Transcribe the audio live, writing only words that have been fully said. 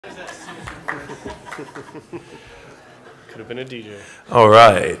Could have been a DJ. All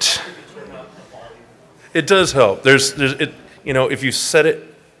right. It does help. You know, if you set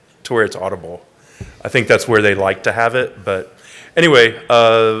it to where it's audible, I think that's where they like to have it. But anyway,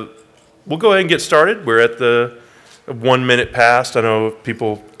 we'll go ahead and get started. We're at the 1 minute past. I know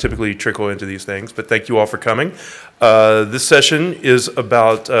people typically trickle into these things, but thank you all for coming. This session is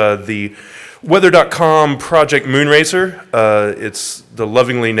about the Weather.com project Moonracer. It's the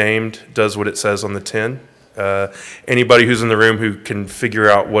lovingly named, does what it says on the tin. Anybody who's in the room who can figure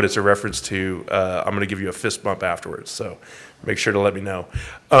out what it's a reference to, I'm going to give you a fist bump afterwards, so make sure to let me know.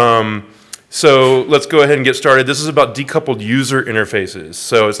 So let's go ahead and get started. This is about decoupled user interfaces.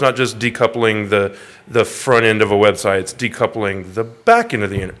 So it's not just decoupling the front end of a website, it's decoupling the back end of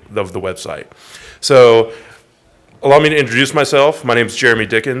the website. So allow me to introduce myself. My name is Jeremy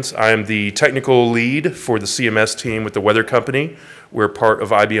Dickens. I am the technical lead for the CMS team with the Weather Company. We're part of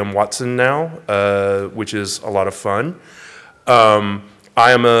IBM Watson now, which is a lot of fun. I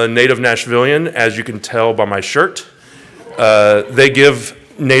am a native Nashvilleian, as you can tell by my shirt. They give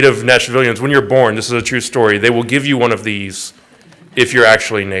native Nashvilleians, when you're born, this is a true story, they will give you one of these if you're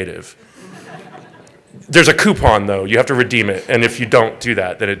actually native. There's a coupon, though. You have to redeem it, and if you don't do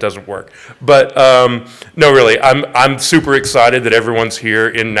that, then it doesn't work. But no, really, I'm super excited that everyone's here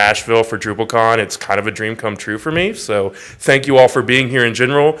in Nashville for DrupalCon. It's kind of a dream come true for me, so thank you all for being here in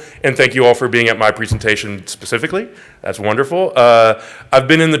general, and thank you all for being at my presentation specifically. That's wonderful. I've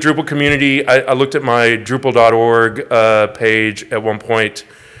been in the Drupal community. I looked at my Drupal.org page at one point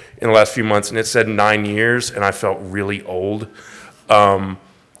in the last few months, and it said 9 years, and I felt really old.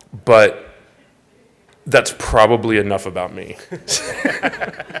 But that's probably enough about me.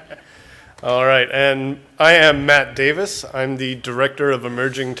 All right, and I am Matt Davis. I'm the Director of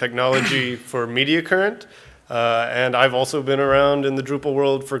Emerging Technology for MediaCurrent, and I've also been around in the Drupal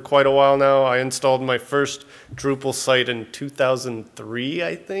world for quite a while now. I installed my first Drupal site in 2003,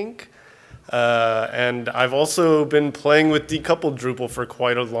 I think, and I've also been playing with decoupled Drupal for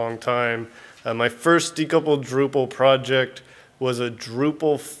quite a long time. My first decoupled Drupal project was a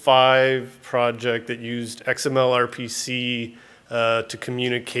Drupal 5 project that used XML RPC to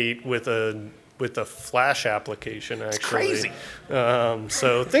communicate with a Flash application, actually. It's crazy.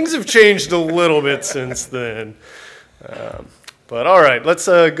 So things have changed a little bit since then. But all right, let's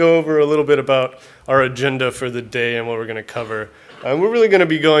go over a little bit about our agenda for the day and what we're going to cover. We're really going to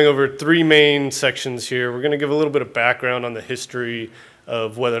be going over 3 main sections here. We're going to give a little bit of background on the history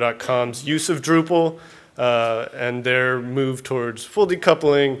of Weather.com's use of Drupal, and their move towards full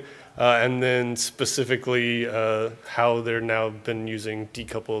decoupling, and then specifically how they're now been using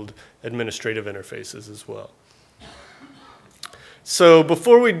decoupled administrative interfaces as well. So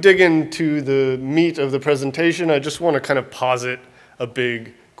before we dig into the meat of the presentation, I just want to kind of posit a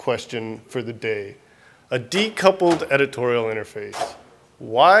big question for the day. A decoupled editorial interface.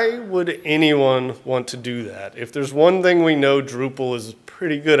 Why would anyone want to do that? If there's one thing we know Drupal is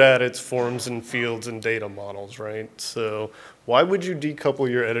pretty good at, it's forms and fields and data models, right? So why would you decouple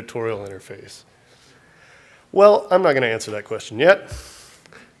your editorial interface? Well, I'm not going to answer that question yet.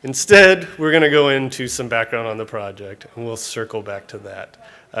 Instead, we're going to go into some background on the project, and we'll circle back to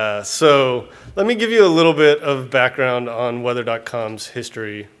that. So let me give you a little bit of background on Weather.com's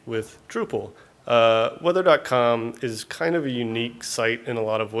history with Drupal. Weather.com is kind of a unique site in a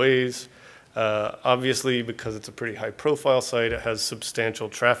lot of ways. Obviously, because it's a pretty high-profile site, it has substantial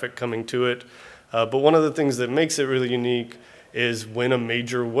traffic coming to it. But one of the things that makes it really unique is when a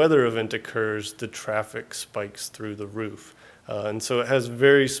major weather event occurs, the traffic spikes through the roof. And so it has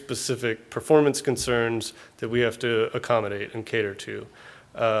very specific performance concerns that we have to accommodate and cater to.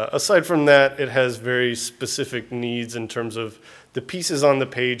 Aside from that, it has very specific needs in terms of the pieces on the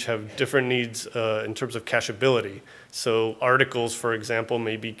page have different needs in terms of cacheability. So articles, for example,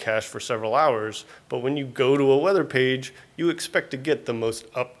 may be cached for several hours, but when you go to a weather page, you expect to get the most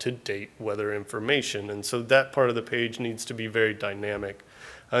up-to-date weather information. And so that part of the page needs to be very dynamic.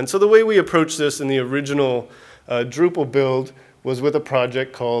 And so the way we approached this in the original Drupal build was with a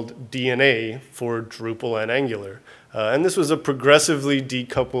project called DNA for Drupal and Angular. And this was a progressively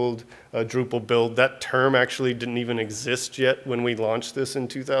decoupled Drupal build. That term actually didn't even exist yet when we launched this in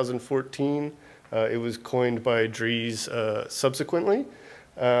 2014. It was coined by Dries subsequently.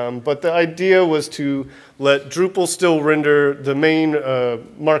 But the idea was to let Drupal still render the main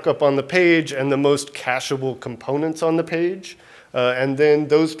markup on the page and the most cacheable components on the page. And then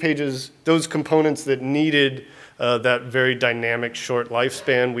those pages, those components that needed that very dynamic short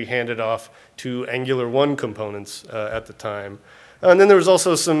lifespan, we handed off to Angular 1 components at the time. And then there was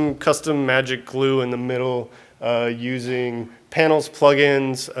also some custom magic glue in the middle using panels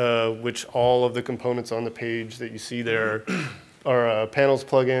plugins, which all of the components on the page that you see there are panels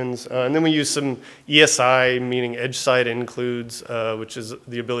plugins. And then we use some ESI, meaning edge side includes, which is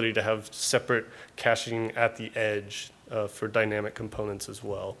the ability to have separate caching at the edge for dynamic components as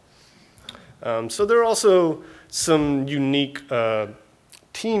well. So there are also some unique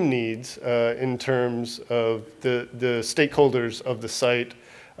team needs in terms of the stakeholders of the site.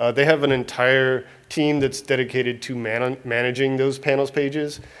 They have an entire team that's dedicated to managing those panels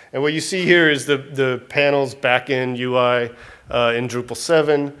pages. And what you see here is the panels backend UI in Drupal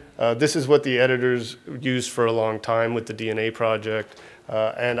 7. This is what the editors used for a long time with the DNA project.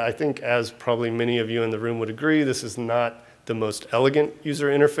 And I think, as probably many of you in the room would agree, this is not the most elegant user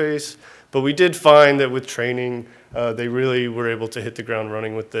interface. But we did find that with training, they really were able to hit the ground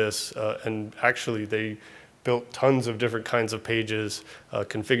running with this. And actually, they built tons of different kinds of pages,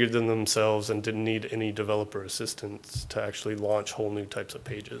 configured them themselves, and didn't need any developer assistance to actually launch whole new types of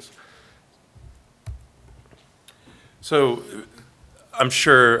pages. So I'm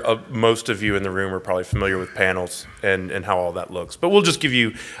sure most of you in the room are probably familiar with panels and how all that looks. But we'll just give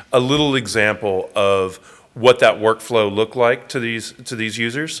you a little example of what that workflow looked like to these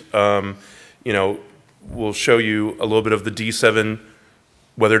users. You know, we'll show you a little bit of the D7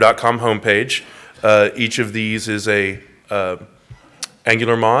 weather.com homepage. Each of these is a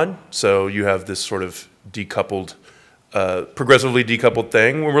Angular mod, so you have this sort of decoupled, progressively decoupled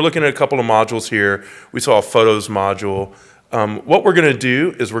thing. When we're looking at a couple of modules here, we saw a photos module. What we're going to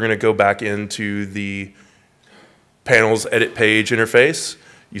do is we're going to go back into the panels edit page interface.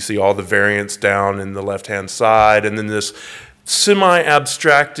 You see all the variants down in the left-hand side, and then this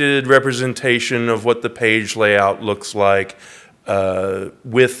semi-abstracted representation of what the page layout looks like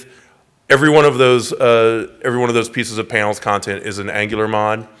with every one of those pieces of panels content is an Angular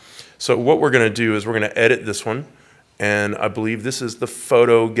mod. So what we're going to do is we're going to edit this one, and I believe this is the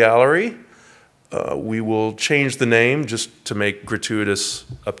photo gallery. We will change the name just to make gratuitous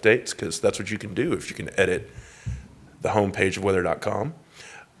updates, because that's what you can do if you can edit the homepage of weather.com.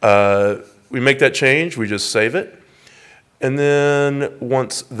 We make that change, we just save it. And then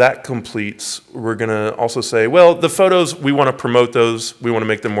once that completes, we're going to also say, well, the photos, we want to promote those. We want to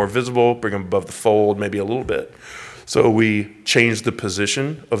make them more visible, bring them above the fold, maybe a little bit. So we change the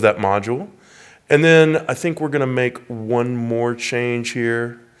position of that module. And then I think we're going to make one more change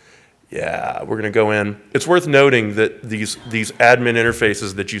here. Yeah, we're going to go in. It's worth noting that these admin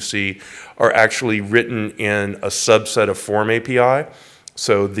interfaces that you see are actually written in a subset of Form API.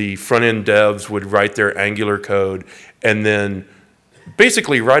 So the front-end devs would write their Angular code and then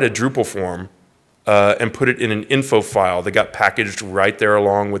basically write a Drupal form and put it in an info file that got packaged right there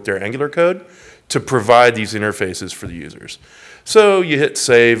along with their Angular code to provide these interfaces for the users. So you hit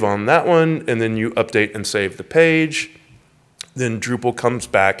save on that one, and then you update and save the page. Then Drupal comes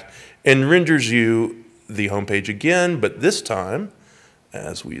back and renders you the homepage again, but this time,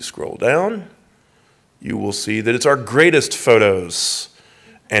 as we scroll down, you will see that it's our greatest photos,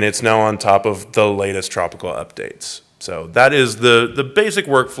 and it's now on top of the latest tropical updates. So that is the basic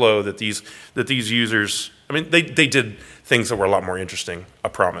workflow that these users, I mean, they did things that were a lot more interesting, I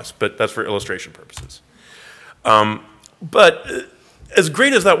promise, but that's for illustration purposes. But as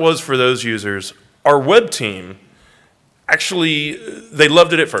great as that was for those users, our web team, actually, they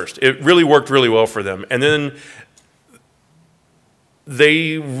loved it at first. It really worked really well for them. And then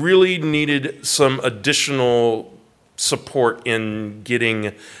they really needed some additional support in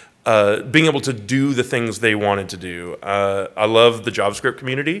getting, being able to do the things they wanted to do. I love the JavaScript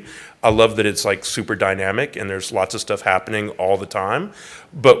community. I love that it's like super dynamic and there's lots of stuff happening all the time.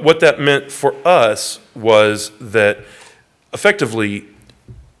 But what that meant for us was that effectively,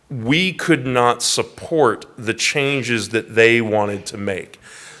 we could not support the changes that they wanted to make.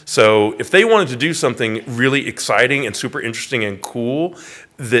 So if they wanted to do something really exciting and super interesting and cool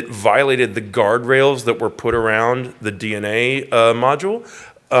that violated the guardrails that were put around the DNA module,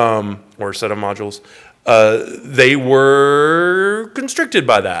 or set of modules, they were constricted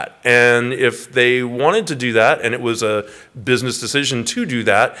by that. And if they wanted to do that, and it was a business decision to do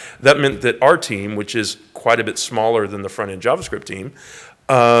that, that meant that our team, which is quite a bit smaller than the front-end JavaScript team,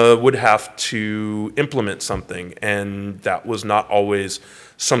 would have to implement something, and that was not always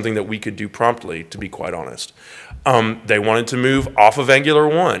something that we could do promptly, to be quite honest. They wanted to move off of Angular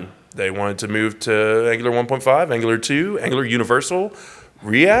 1. They wanted to move to Angular 1.5, Angular 2, Angular Universal,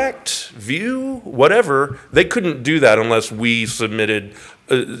 React, Vue, whatever. They couldn't do that unless we submitted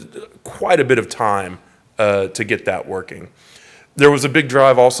quite a bit of time to get that working. There was a big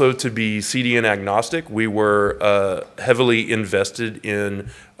drive also to be CDN agnostic. We were heavily invested in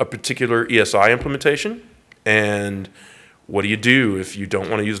a particular ESI implementation, And what do you do if you don't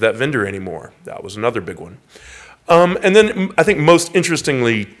want to use that vendor anymore? That was another big one. And then I think most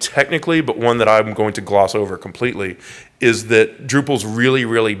interestingly, technically, but one that I'm going to gloss over completely, is that Drupal's really,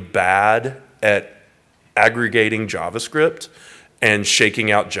 really bad at aggregating JavaScript and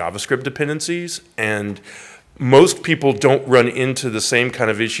shaking out JavaScript dependencies. And most people don't run into the same kind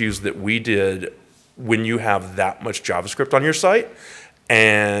of issues that we did when you have that much JavaScript on your site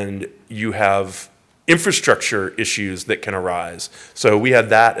and you have infrastructure issues that can arise. So we had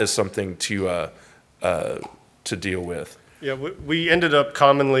that as something to deal with. Yeah, we ended up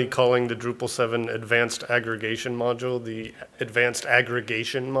commonly calling the Drupal 7 Advanced Aggregation module the Advanced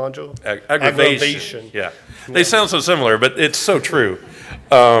Aggregation module. Aggravation. Yeah. They sound so similar, but it's so true.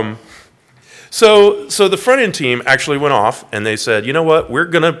 So the front end team actually went off and they said, you know what, we're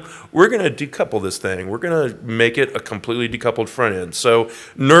gonna decouple this thing. We're gonna make it a completely decoupled front end. So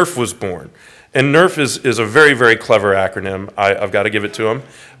NERF was born. And NERF is a very, very clever acronym. I've got to give it to them.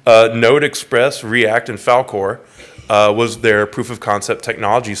 Node, Express, React, and Falcor was their proof of concept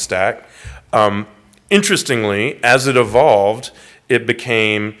technology stack. Interestingly, as it evolved, it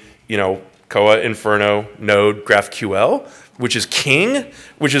became, Koa, Inferno, Node, GraphQL, which is king,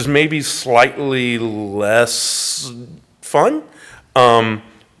 which is maybe slightly less fun.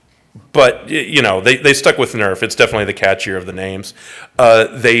 But, they stuck with NERF. It's definitely the catchier of the names.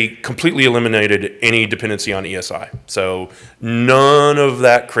 They completely eliminated any dependency on ESI. So none of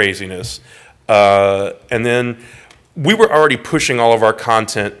that craziness. And then we were already pushing all of our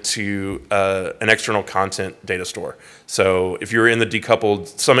content to an external content data store. So if you were in the Decoupled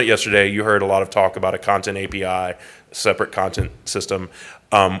Summit yesterday, you heard a lot of talk about a content API, separate content system.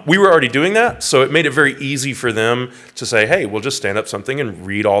 We were already doing that, so it made it very easy for them to say, hey, we'll just stand up something and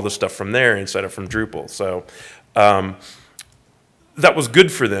read all the stuff from there instead of from Drupal. So that was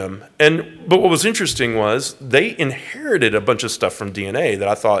good for them. But what was interesting was they inherited a bunch of stuff from DNA that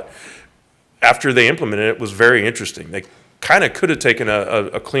I thought, after they implemented it, was very interesting. They kind of could have taken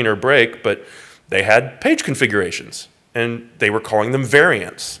a cleaner break, but they had page configurations, and they were calling them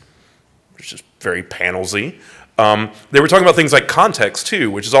variants, which is very panelsy. They were talking about things like context too,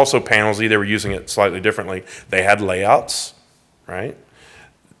 which is also panelsy. They were using it slightly differently. They had layouts, right?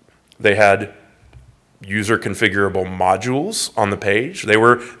 They had user configurable modules on the page. They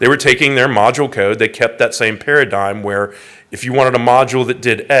were taking their module code. They kept that same paradigm where if you wanted a module that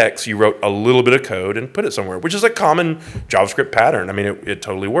did X, you wrote a little bit of code and put it somewhere, which is a common JavaScript pattern. I mean, it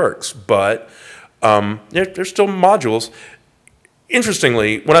totally works, but there's still modules.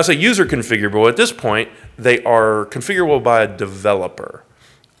 Interestingly, when I say user configurable, at this point, they are configurable by a developer.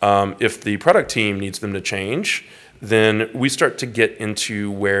 If the product team needs them to change, then we start to get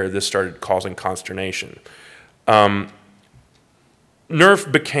into where this started causing consternation. NERF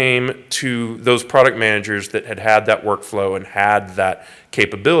became, to those product managers that had that workflow and had that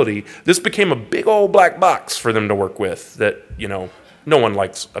capability, this became a big old black box for them to work with that, no one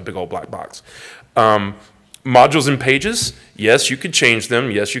likes a big old black box. Modules and pages, yes, you could change them.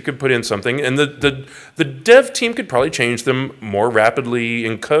 Yes, you could put in something. And the dev team could probably change them more rapidly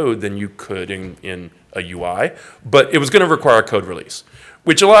in code than you could in a UI. But it was going to require a code release,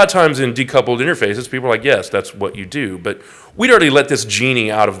 which a lot of times in decoupled interfaces, people are like, yes, that's what you do. But we'd already let this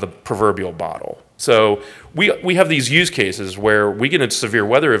genie out of the proverbial bottle. So we have these use cases where we get into severe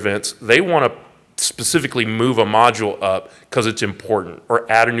weather events. They want to specifically move a module up because it's important, or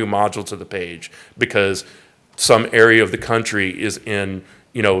add a new module to the page because some area of the country is in,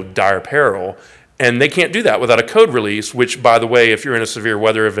 dire peril, and they can't do that without a code release, which, by the way, if you're in a severe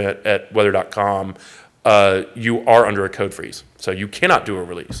weather event at weather.com, you are under a code freeze, so you cannot do a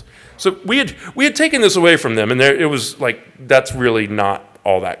release. So we had taken this away from them, and it was like, that's really not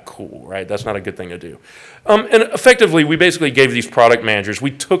all that cool, right? That's not a good thing to do. And effectively, we basically gave these product managers,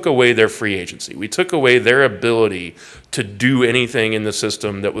 we took away their free agency. We took away their ability to do anything in the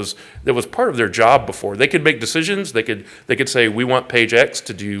system that was part of their job before. They could make decisions. They could say, we want page X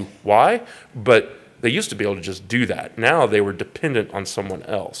to do Y, but they used to be able to just do that. Now they were dependent on someone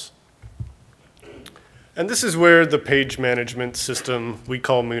else. And this is where the page management system we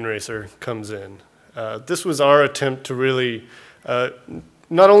call Moonracer comes in. This was our attempt to really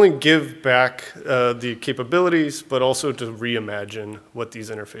not only give back the capabilities, but also to reimagine what these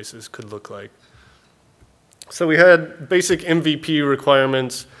interfaces could look like. So we had basic MVP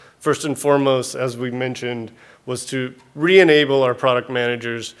requirements. First and foremost, as we mentioned, was to re-enable our product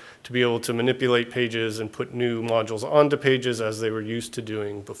managers to be able to manipulate pages and put new modules onto pages as they were used to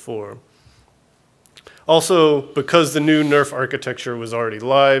doing before. Also, because the new NERF architecture was already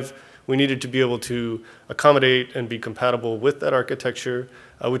live, we needed to be able to accommodate and be compatible with that architecture,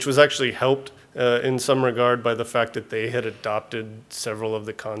 which was actually helped in some regard by the fact that they had adopted several of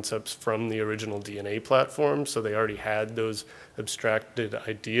the concepts from the original DNA platform, so they already had those abstracted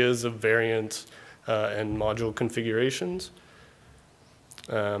ideas of variants and module configurations.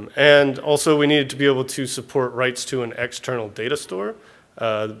 And also we needed to be able to support writes to an external data store.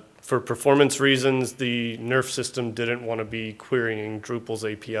 For performance reasons, the NERF system didn't want to be querying Drupal's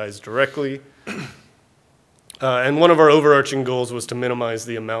APIs directly. And one of our overarching goals was to minimize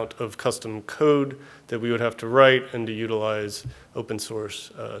the amount of custom code that we would have to write and to utilize open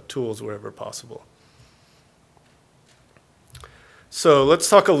source tools wherever possible. So let's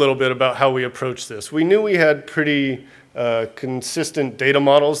talk a little bit about how we approach this. We knew we had pretty consistent data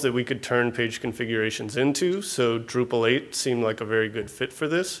models that we could turn page configurations into, so Drupal 8 seemed like a very good fit for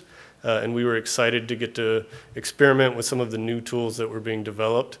this. And we were excited to get to experiment with some of the new tools that were being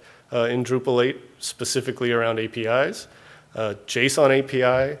developed in Drupal 8, specifically around APIs. JSON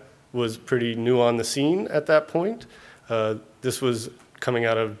API was pretty new on the scene at that point. This was coming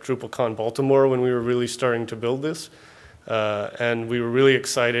out of DrupalCon Baltimore when we were really starting to build this. And we were really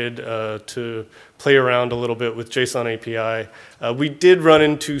excited to play around a little bit with JSON API. We did run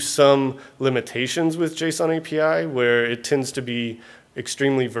into some limitations with JSON API where it tends to be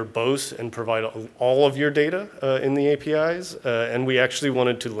extremely verbose and provide all of your data in the APIs. And we actually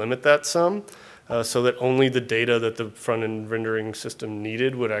wanted to limit that some so that only the data that the front-end rendering system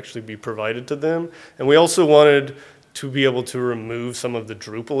needed would actually be provided to them. And we also wanted to be able to remove some of the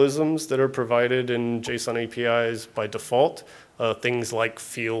Drupalisms that are provided in JSON APIs by default. Things like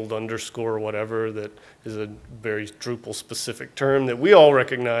field underscore whatever, that is a very Drupal-specific term that we all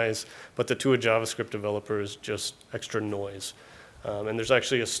recognize, but that to a JavaScript developer is just extra noise. And there's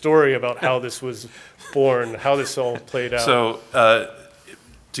actually a story about how this was born, how this all played out. So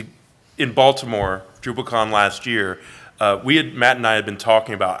in Baltimore, DrupalCon last year, Matt and I had been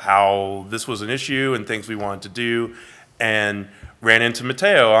talking about how this was an issue and things we wanted to do, and ran into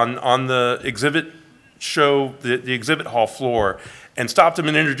Matteo on the exhibit show, the exhibit hall floor, and stopped him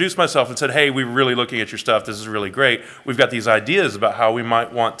and introduced myself and said, hey, we were really looking at your stuff. This is really great. We've got these ideas about how we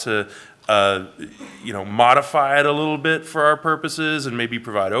might want to modify it a little bit for our purposes and maybe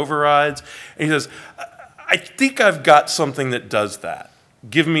provide overrides. And he says, I think I've got something that does that.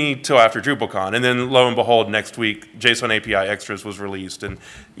 Give me till after DrupalCon. And then lo and behold, next week, JSON API Extras was released. And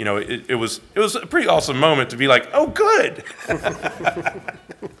it was a pretty awesome moment to be like, oh, good.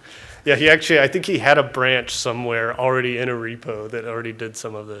 Yeah, I think he had a branch somewhere already in a repo that already did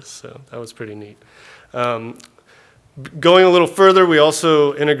some of this. So that was pretty neat. Going a little further, we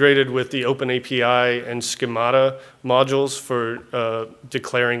also integrated with the OpenAPI and Schemata modules for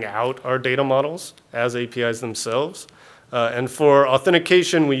declaring out our data models as APIs themselves. And for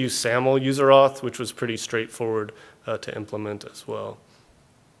authentication, we use SAML user auth, which was pretty straightforward to implement as well.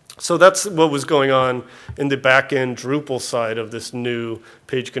 So that's what was going on in the back-end Drupal side of this new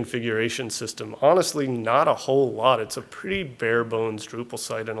page configuration system. Honestly, not a whole lot. It's a pretty bare-bones Drupal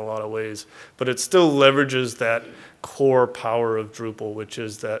site in a lot of ways, but it still leverages that core power of Drupal, which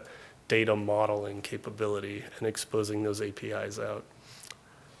is that data modeling capability and exposing those APIs out.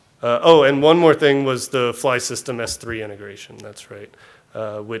 Oh, and one more thing was the Fly System S3 integration. That's right.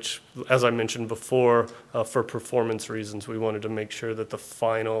 Which, as I mentioned before, for performance reasons, we wanted to make sure that the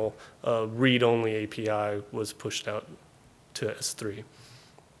final read-only API was pushed out to S3.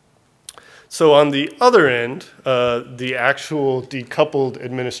 So on the other end, the actual decoupled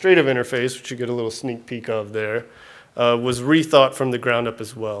administrative interface, which you get a little sneak peek of there, was rethought from the ground up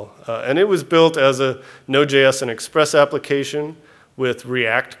as well. And it was built as a Node.js and Express application with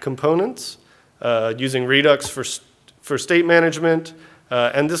React components, using Redux for state management.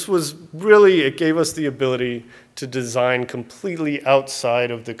 And this was really, it gave us the ability to design completely outside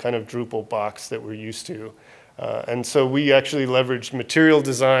of the kind of Drupal box that we're used to. And so we actually leveraged material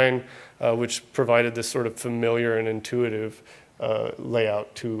design, which provided this sort of familiar and intuitive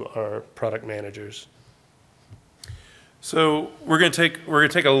layout to our product managers. So we're gonna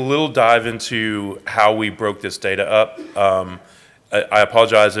take a little dive into how we broke this data up. I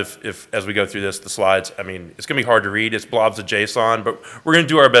apologize if as we go through this, the slides, I mean, it's gonna be hard to read. It's blobs of JSON, but we're gonna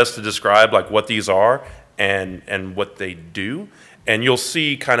do our best to describe like what these are and what they do. And you'll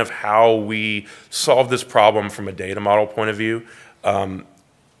see kind of how we solve this problem from a data model point of view.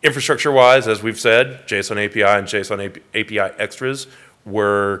 Infrastructure-wise, as we've said, JSON API and JSON API extras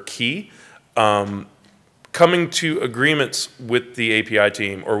were key. Coming to agreements with the API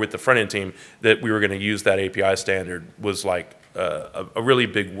team or with the front-end team that we were gonna use that API standard was like a really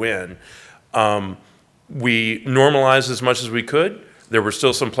big win. We normalized as much as we could. There were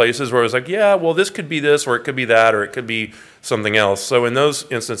still some places where I was like, yeah, well, this could be this, or it could be that, or it could be something else. So in those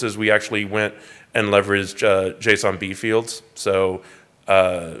instances, we actually went and leveraged JSON B fields. So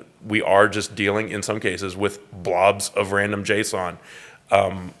we are just dealing, in some cases, with blobs of random JSON.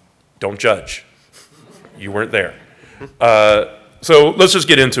 Don't judge. You weren't there. So let's just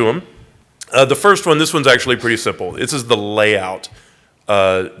get into them. The first one, this one's actually pretty simple. This is the layout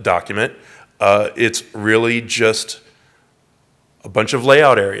document. It's really just a bunch of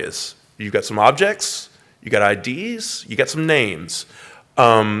layout areas. You've got some objects, you got IDs, you got some names.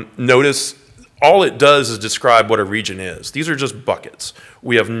 Notice all it does is describe what a region is. These are just buckets.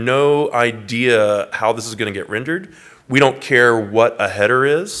 We have no idea how this is going to get rendered. We don't care what a header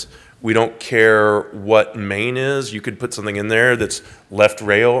is. We don't care what main is. You could put something in there that's left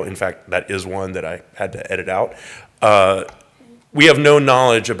rail. In fact, that is one that I had to edit out. We have no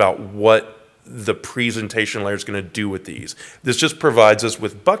knowledge about what the presentation layer is going to do with these. This just provides us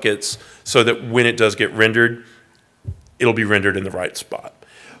with buckets so that when it does get rendered, it'll be rendered in the right spot.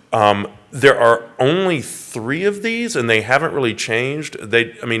 There are only 3 of these, and they haven't really changed.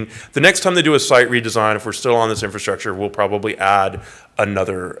 I mean, the next time they do a site redesign, if we're still on this infrastructure, we'll probably add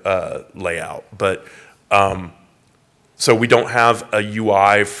another layout. But so we don't have a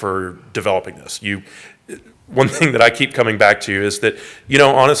UI for developing this. One thing that I keep coming back to is that, you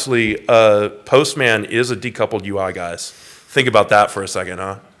know, honestly, Postman is a decoupled UI, guys. Think about that for a second,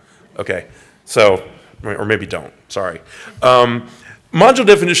 huh? Okay, so, or maybe don't, sorry. Module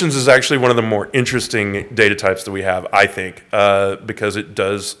definitions is actually one of the more interesting data types that we have, I think, because it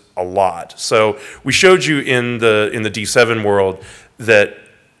does a lot. So we showed you in the D7 world that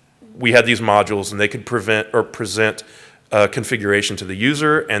we had these modules and they could present configuration to the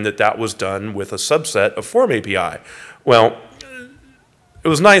user, and that was done with a subset of Form API. Well, it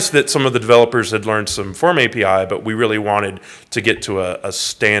was nice that some of the developers had learned some Form API, but we really wanted to get to a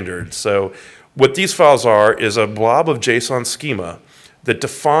standard. So what these files are is a blob of JSON schema that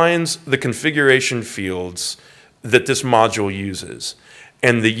defines the configuration fields that this module uses.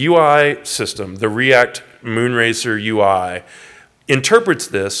 And the UI system, the React Moonracer UI, interprets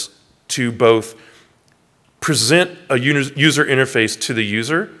this to both present a user interface to the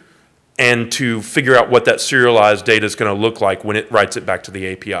user and to figure out what that serialized data is going to look like when it writes it back to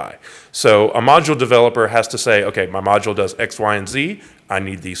the API. So a module developer has to say, okay, my module does X, Y, and Z. I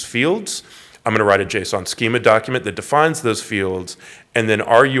need these fields. I'm going to write a JSON schema document that defines those fields, and then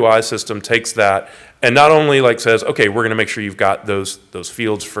our UI system takes that and not only like says, okay, we're going to make sure you've got those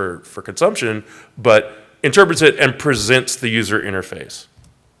fields for consumption, but interprets it and presents the user interface.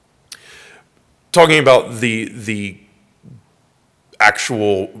 Talking about the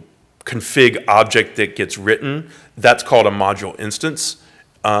actual config object that gets written, that's called a module instance.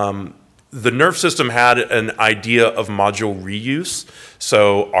 The NERF system had an idea of module reuse,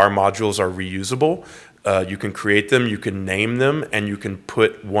 so our modules are reusable. You can create them, you can name them, and you can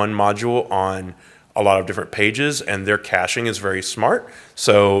put one module on a lot of different pages, and their caching is very smart,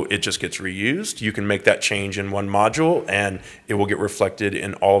 so it just gets reused. You can make that change in one module, and it will get reflected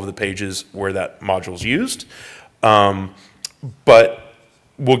in all of the pages where that module is used. But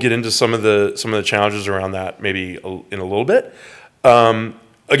we'll get into some of the challenges around that maybe in a little bit.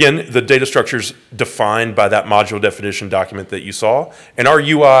 Again, the data structure's defined by that module definition document that you saw, and our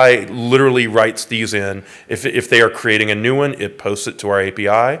UI literally writes these in. If they are creating a new one, it posts it to our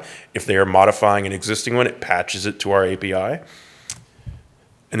API. If they are modifying an existing one, it patches it to our API.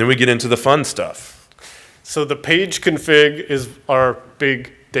 And then we get into the fun stuff. So the page config is our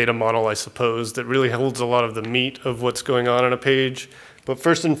big data model, I suppose, that really holds a lot of the meat of what's going on a page. But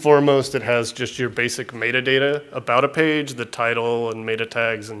first and foremost, it has just your basic metadata about a page, the title and meta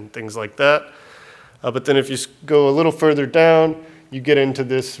tags and things like that. But then if you go a little further down, you get into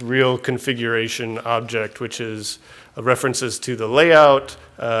this real configuration object, which is references to the layout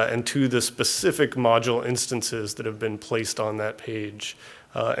and to the specific module instances that have been placed on that page.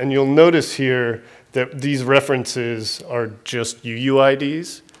 And you'll notice here that these references are just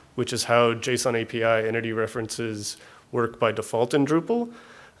UUIDs, which is how JSON API entity references work by default in Drupal.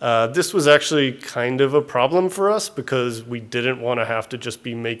 This was actually kind of a problem for us because we didn't want to have to just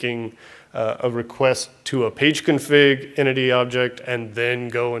be making a request to a page config entity object and then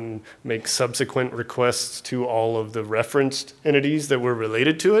go and make subsequent requests to all of the referenced entities that were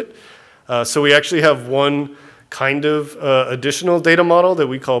related to it. So we actually have one kind of additional data model that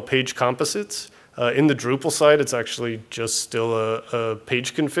we call page composites. In the Drupal side, it's actually just still a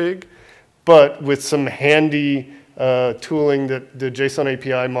page config, but with some handy tooling that the JSON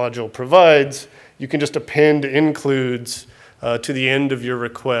API module provides, you can just append includes to the end of your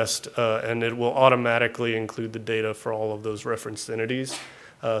request, and it will automatically include the data for all of those referenced entities.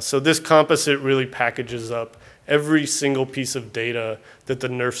 So this composite really packages up every single piece of data that the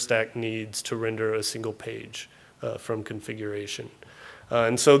nerf stack needs to render a single page from configuration.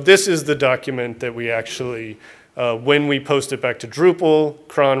 And so this is the document that we actually, when we post it back to Drupal,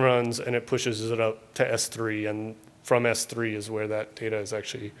 cron runs, and it pushes it up to S3, and from S3 is where that data is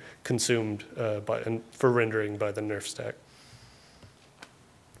actually consumed for rendering by the nerf stack.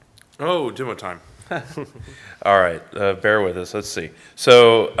 Oh, demo time. All right, bear with us. Let's see.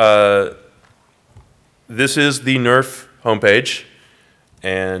 So this is the nerf homepage,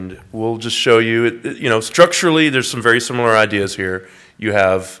 and we'll just show you, structurally, there's some very similar ideas here. You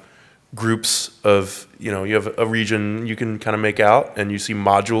have groups of, you have a region you can kind of make out, and you see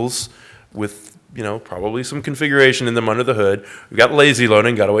modules with, probably some configuration in them under the hood. We've got lazy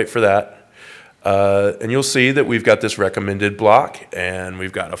loading, got to wait for that. And you'll see that we've got this recommended block, and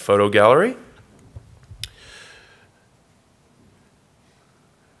we've got a photo gallery.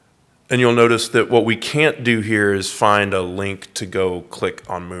 And you'll notice that what we can't do here is find a link to go click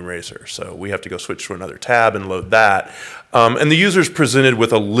on Moonracer. So we have to go switch to another tab and load that. And the user's presented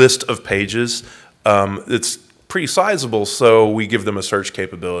with a list of pages. It's pretty sizable, so we give them a search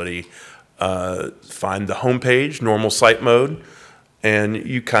capability. Find the home page, normal site mode, and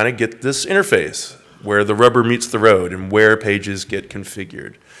you kind of get this interface where the rubber meets the road and where pages get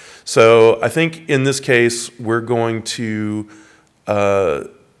configured. So I think in this case, we're going to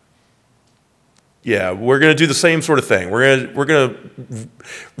we're going to do the same sort of thing. We're going to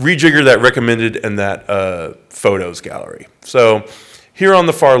rejigger that recommended and that photos gallery. So here on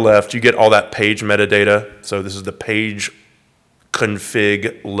the far left, you get all that page metadata. So this is the page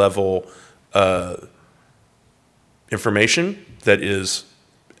config level information that is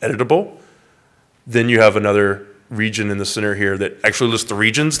editable. Then you have another region in the center here that actually lists the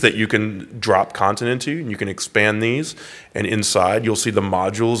regions that you can drop content into, and you can expand these. And inside, you'll see the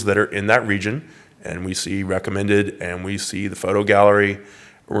modules that are in that region. And we see recommended, and we see the photo gallery.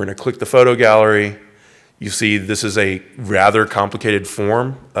 We're going to click the photo gallery. You see this is a rather complicated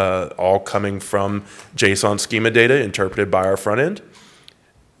form, all coming from JSON schema data interpreted by our front end.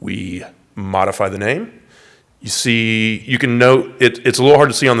 We modify the name. You see, you can note, it's a little hard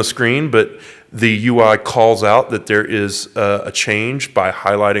to see on the screen, but the UI calls out that there is a change by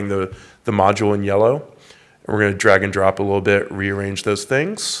highlighting the module in yellow. And we're going to drag and drop a little bit, rearrange those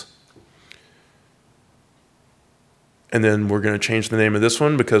things. And then we're going to change the name of this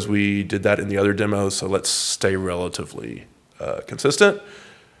one because we did that in the other demo, so let's stay relatively consistent.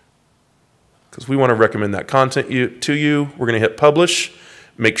 Because we want to recommend that content to you. We're going to hit publish.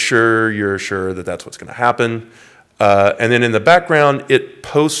 Make sure you're sure that that's what's going to happen. And then in the background, it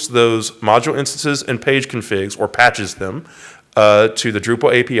posts those module instances and page configs, or patches them, to the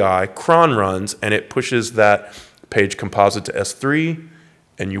Drupal API, cron runs, and it pushes that page composite to S3.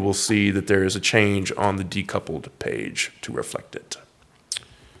 And you will see that there is a change on the decoupled page to reflect it.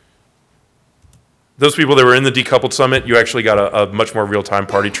 Those people that were in the Decoupled Summit, you actually got a much more real-time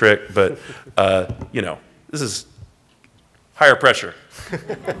party trick, but this is higher pressure.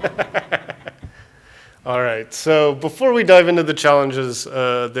 All right, so before we dive into the challenges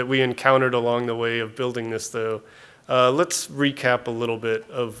that we encountered along the way of building this, though, let's recap a little bit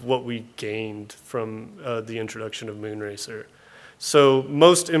of what we gained from the introduction of Moonracer. So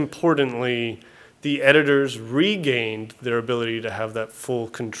most importantly, the editors regained their ability to have that full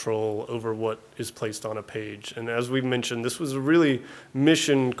control over what is placed on a page. And as we mentioned, this was a really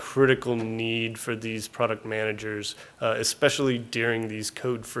mission critical need for these product managers, especially during these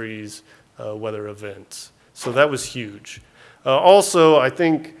code freeze weather events. So that was huge. Also, I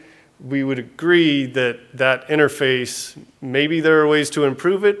think we would agree that that interface, maybe there are ways to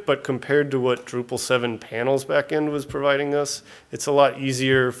improve it, but compared to what Drupal 7 panels backend was providing us, it's a lot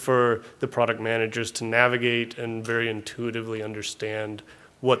easier for the product managers to navigate and very intuitively understand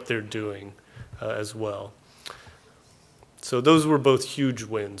what they're doing as well. So those were both huge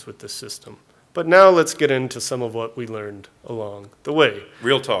wins with this system. But now let's get into some of what we learned along the way.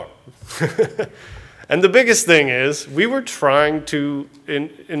 Real talk. And the biggest thing is we were trying to,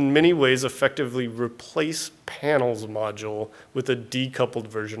 in many ways, effectively replace panels module with a decoupled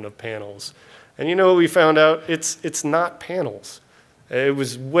version of panels. And you know what we found out? It's not panels. It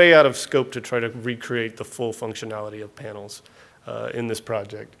was way out of scope to try to recreate the full functionality of panels in this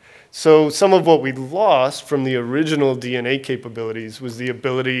project. So some of what we lost from the original DNA capabilities was the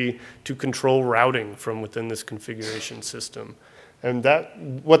ability to control routing from within this configuration system. And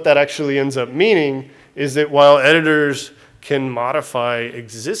what that actually ends up meaning is that while editors can modify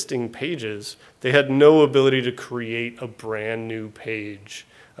existing pages. They had no ability to create a brand new page,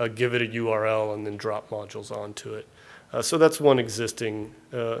 give it a URL, and then drop modules onto it. So that's one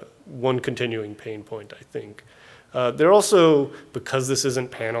continuing pain point, I think. There also, because this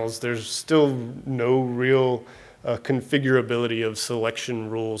isn't panels, there's still no real configurability of selection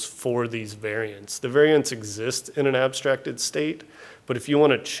rules for these variants. The variants exist in an abstracted state, but if you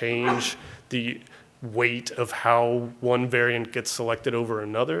want to change the weight of how one variant gets selected over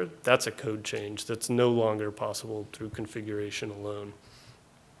another, that's a code change that's no longer possible through configuration alone.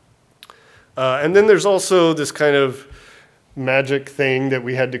 And then there's also this kind of magic thing that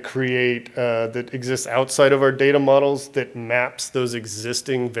we had to create that exists outside of our data models that maps those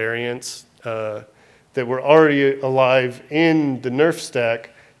existing variants that were already alive in the NERF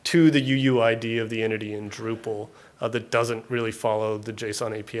stack to the UUID of the entity in Drupal that doesn't really follow the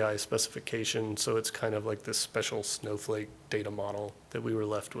JSON API specification. So it's kind of like this special snowflake data model that we were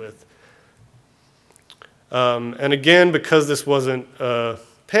left with. And again, because this wasn't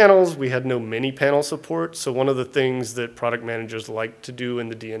panels, we had no mini panel support. So one of the things that product managers like to do in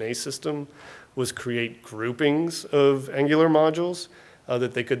the DNA system was create groupings of Angular modules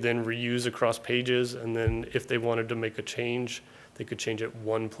that they could then reuse across pages. And then if they wanted to make a change, they could change it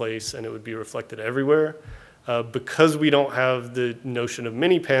one place and it would be reflected everywhere. Because we don't have the notion of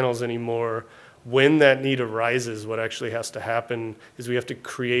mini panels anymore, when that need arises, what actually has to happen is we have to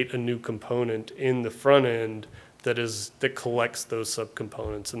create a new component in the front end that collects those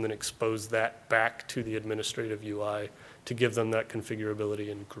subcomponents and then expose that back to the administrative UI to give them that configurability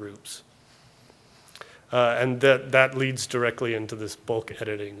in groups. And that leads directly into this bulk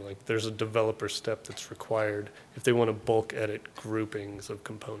editing. Like there's a developer step that's required if they want to bulk edit groupings of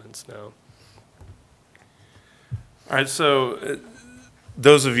components now. All right, so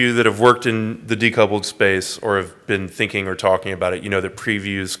those of you that have worked in the decoupled space or have been thinking or talking about it, you know that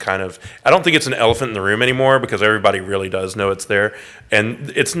previews kind of, I don't think it's an elephant in the room anymore because everybody really does know it's there.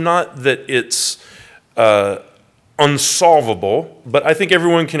 And it's not that it's unsolvable, but I think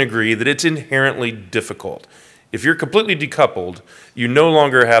everyone can agree that it's inherently difficult. If you're completely decoupled, you no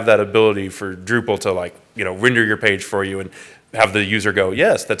longer have that ability for Drupal to render your page for you and have the user go,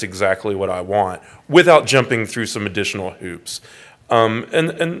 yes, that's exactly what I want, without jumping through some additional hoops.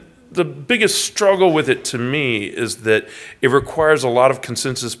 And the biggest struggle with it to me is that it requires a lot of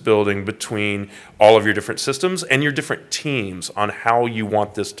consensus building between all of your different systems and your different teams on how you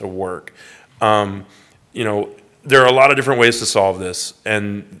want this to work. There are a lot of different ways to solve this,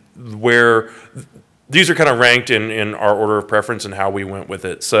 and where these are kind of ranked in our order of preference and how we went with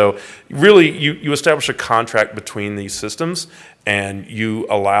it. So really, you establish a contract between these systems, and you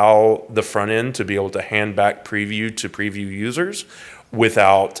allow the front end to be able to hand back preview to preview users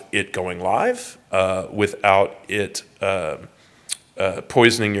without it going live, without it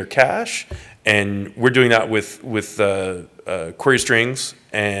poisoning your cache. And we're doing that with query strings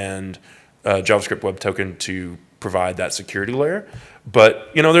and JavaScript Web Token to provide that security layer. But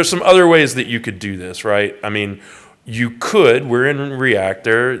there's some other ways that you could do this, right? I mean, we're in React,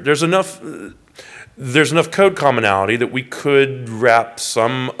 there's enough code commonality that we could wrap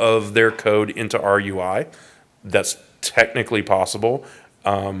some of their code into our UI. That's technically possible,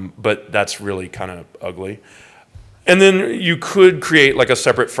 but that's really kind of ugly. And then you could create like a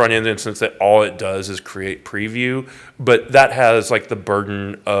separate front end instance that all it does is create preview, but that has like the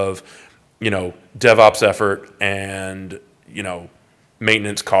burden of DevOps effort and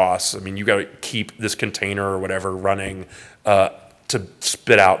maintenance costs. I mean, you got to keep this container or whatever running to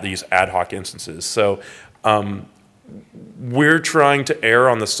spit out these ad hoc instances. So we're trying to err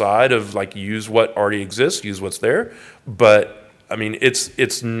on the side of use what already exists, use what's there. But I mean,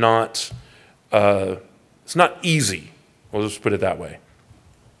 it's not easy. We'll just put it that way.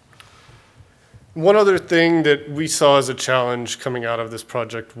 One other thing that we saw as a challenge coming out of this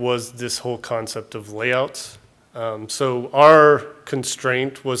project was this whole concept of layouts. So our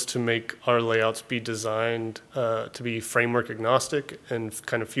constraint was to make our layouts be designed to be framework agnostic and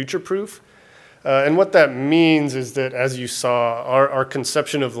kind of future-proof. And what that means is that, as you saw, our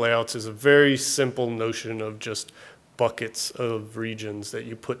conception of layouts is a very simple notion of just buckets of regions that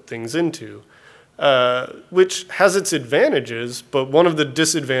you put things into, which has its advantages, but one of the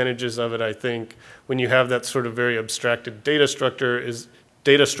disadvantages of it, I think, when you have that sort of very abstracted data structure is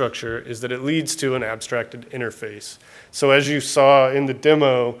that it leads to an abstracted interface. So as you saw in the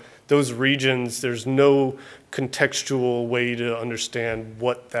demo, those regions, there's no contextual way to understand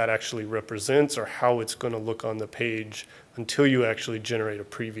what that actually represents or how it's going to look on the page until you actually generate a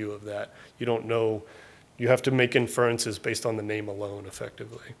preview of that. You don't know. You have to make inferences based on the name alone,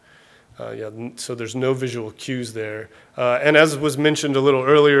 effectively. So there's no visual cues there. And as was mentioned a little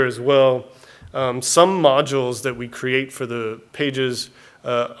earlier as well, some modules that we create for the pages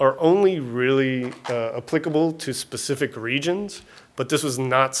are only really applicable to specific regions, but this was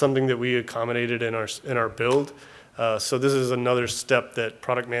not something that we accommodated in our build. So this is another step that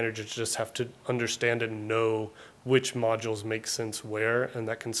product managers just have to understand and know which modules make sense where, and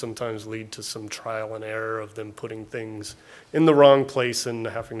that can sometimes lead to some trial and error of them putting things in the wrong place and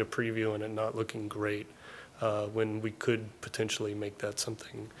having to preview and it not looking great, when we could potentially make that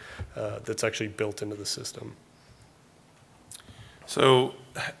something that's actually built into the system. So,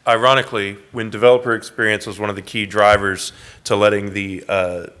 ironically, when developer experience was one of the key drivers to letting the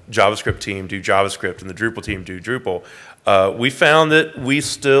JavaScript team do JavaScript and the Drupal team do Drupal, we found that we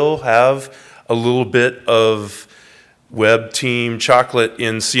still have a little bit of web team chocolate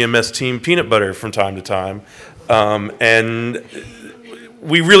in CMS team peanut butter from time to time. And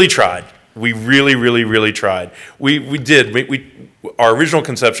we really tried. We really, really, really tried. We did. Our original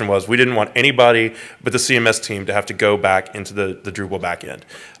conception was we didn't want anybody but the CMS team to have to go back into the Drupal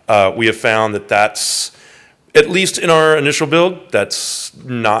backend. We have found that that's, at least in our initial build, that's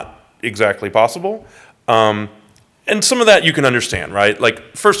not exactly possible. And some of that you can understand, right?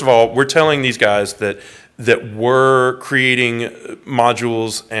 Like, first of all, we're telling these guys that we're creating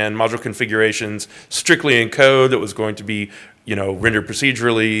modules and module configurations strictly in code that was going to be, rendered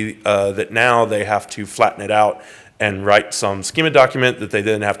procedurally, that now they have to flatten it out and write some schema document that they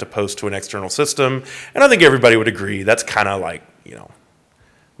then have to post to an external system. And I think everybody would agree that's kind of like,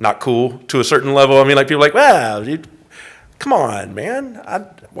 not cool to a certain level. I mean, like, people are like, wow, dude, come on, man.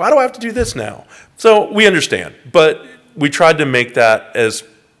 Why do I have to do this now? So we understand, but we tried to make that as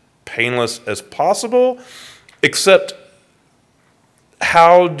painless as possible, except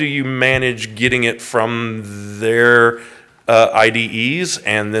how do you manage getting it from their IDEs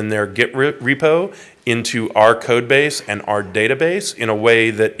and then their Git repo into our code base and our database in a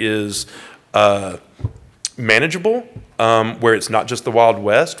way that is manageable, where it's not just the Wild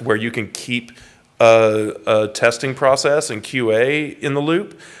West, where you can keep a testing process and QA in the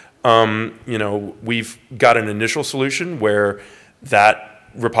loop. We've got an initial solution where that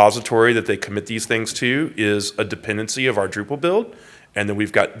repository that they commit these things to is a dependency of our Drupal build, and then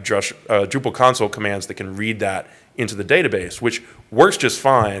we've got Drupal console commands that can read that into the database, which works just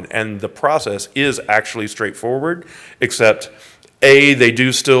fine, and the process is actually straightforward, except A, they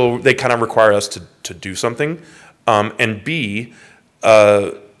kind of require us to do something, and B,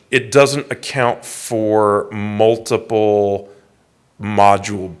 it doesn't account for multiple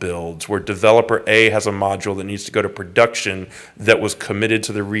module builds, where developer A has a module that needs to go to production that was committed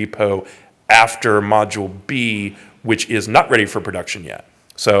to the repo after module B, which is not ready for production yet.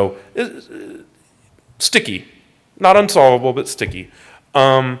 So sticky, not unsolvable, but sticky.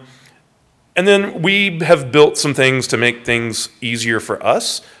 And then we have built some things to make things easier for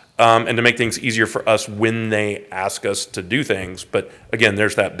us, and to make things easier for us when they ask us to do things. But again,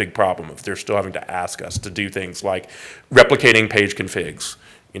 there's that big problem of they're still having to ask us to do things like replicating page configs.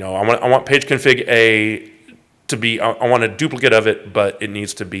 I want page config A to be, I want a duplicate of it, but it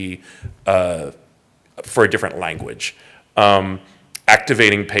needs to be for a different language.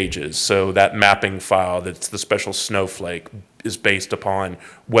 Activating pages, so that mapping file that's the special snowflake is based upon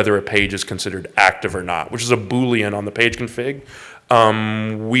whether a page is considered active or not, which is a Boolean on the page config.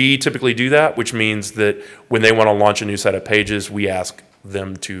 We typically do that, which means that when they want to launch a new set of pages, we ask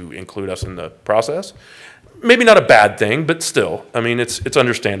them to include us in the process. Maybe not a bad thing, but still, I mean, it's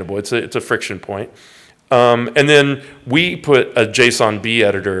understandable. It's a friction point. And then we put a JSON-B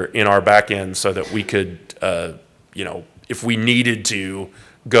editor in our backend so that we could, if we needed to,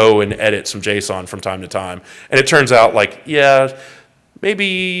 go and edit some JSON from time to time. And it turns out, like, yeah,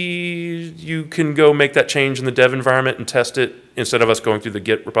 maybe you can go make that change in the dev environment and test it instead of us going through the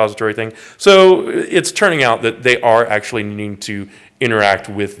Git repository thing. So it's turning out that they are actually needing to interact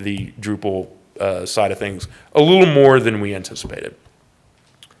with the Drupal side of things a little more than we anticipated.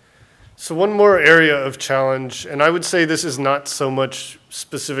 So one more area of challenge, and I would say this is not so much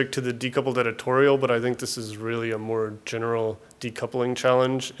specific to the decoupled editorial, but I think this is really a more general decoupling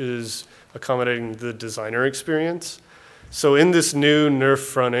challenge, is accommodating the designer experience. So in this new Nerf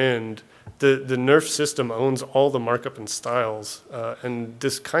front end, the Nerf system owns all the markup and styles, and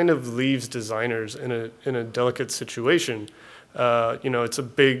this kind of leaves designers in a delicate situation. It's a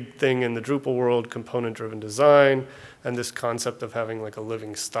big thing in the Drupal world, component-driven design, and this concept of having like a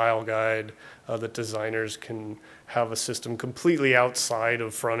living style guide that designers can have a system completely outside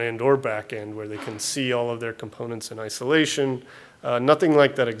of front end or back end where they can see all of their components in isolation. Nothing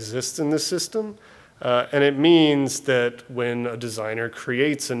like that exists in this system. And it means that when a designer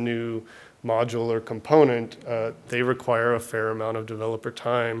creates a new module or component, they require a fair amount of developer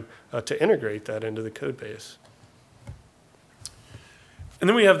time to integrate that into the code base. And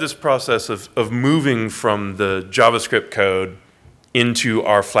then we have this process of moving from the JavaScript code into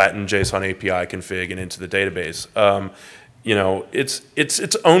our flattened JSON API config and into the database. You know, it's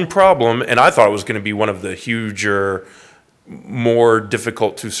its own problem, and I thought it was going to be one of the huger, more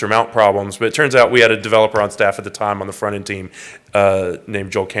difficult to surmount problems, but it turns out we had a developer on staff at the time on the front-end team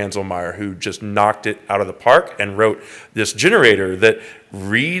named Joel Kanzelmeier, who just knocked it out of the park and wrote this generator that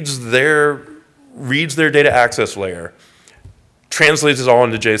reads their data access layer, translates it all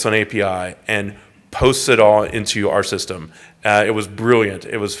into JSON API, and posts it all into our system. It was brilliant.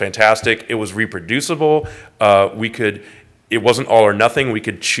 It was fantastic. It was reproducible. It wasn't all or nothing. We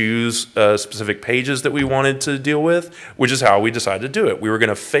could choose specific pages that we wanted to deal with, which is how we decided to do it. We were going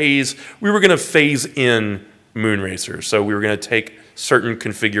to phase in Moonracer. So we were going to take certain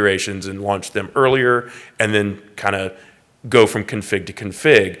configurations and launch them earlier, and then kind of go from config to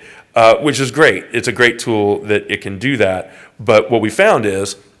config, which is great. It's a great tool that it can do that. But what we found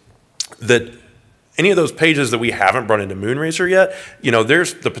is that any of those pages that we haven't brought into Moonracer yet, you know,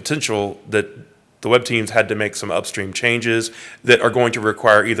 there's the potential that the web teams had to make some upstream changes that are going to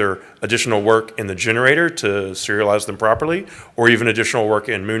require either additional work in the generator to serialize them properly, or even additional work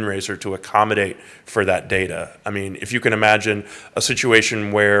in Moonracer to accommodate for that data. I mean, if you can imagine a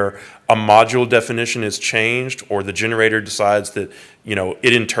situation where a module definition is changed, or the generator decides that, you know,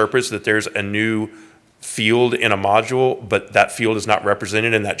 it interprets that there's a new field in a module, but that field is not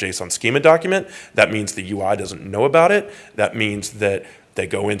represented in that JSON schema document, that means the UI doesn't know about it. That means that they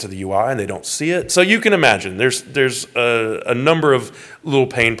go into the UI and they don't see it. So you can imagine there's a number of little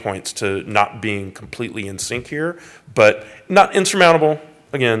pain points to not being completely in sync here, but not insurmountable,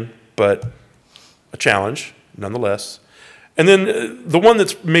 again, but a challenge nonetheless. And then the one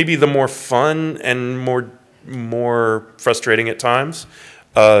that's maybe the more fun and more frustrating at times,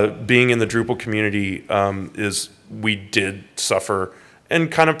 being in the Drupal community, is we did suffer,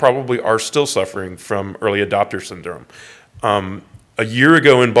 and kind of probably are still suffering, from early adopter syndrome. A year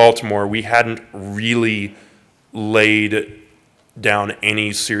ago in Baltimore, we hadn't really laid down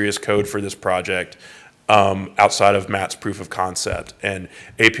any serious code for this project outside of Matt's proof of concept. And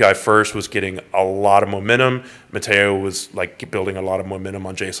API First was getting a lot of momentum. Matteo was like building a lot of momentum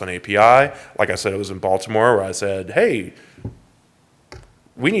on JSON API. Like I said, it was in Baltimore where I said, hey,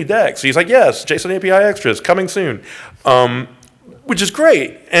 we need that. So he's like, yes, JSON API extras coming soon. Which is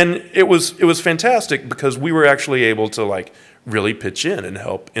great. And it was fantastic because we were actually able to like really pitch in and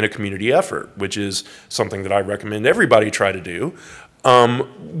help in a community effort, which is something that I recommend everybody try to do.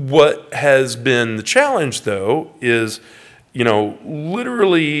 What has been the challenge, though, is, you know,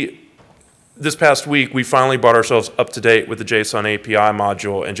 literally this past week, we finally brought ourselves up to date with the JSON API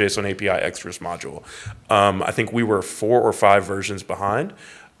module and JSON API extras module. I think we were 4 or 5 versions behind.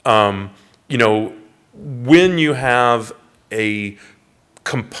 You know, when you have a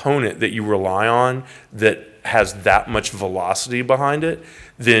component that you rely on that has that much velocity behind it,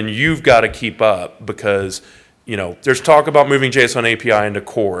 then you've got to keep up, because, you know, there's talk about moving JSON API into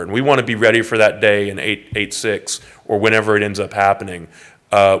core, and we want to be ready for that day in 8.6 or whenever it ends up happening,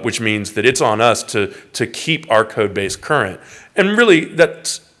 which means that it's on us to keep our code base current. And really,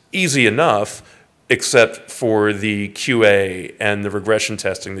 that's easy enough, except for the QA and the regression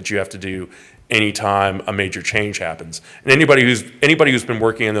testing that you have to do anytime a major change happens. And anybody who's been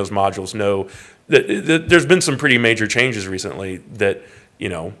working in those modules know that there's been some pretty major changes recently that, you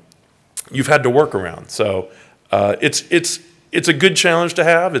know, you've had to work around. So it's a good challenge to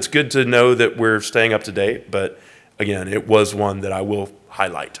have. It's good to know that we're staying up to date. But again, it was one that I will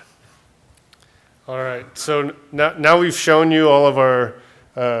highlight. All right. So now we've shown you all of our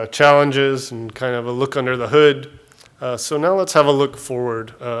challenges and kind of a look under the hood. So now let's have a look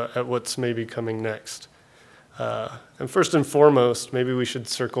forward at what's maybe coming next. And first and foremost, maybe we should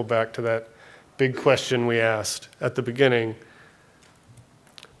circle back to that big question we asked at the beginning.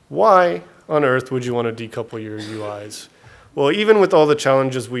 Why on earth would you want to decouple your UIs? Well, even with all the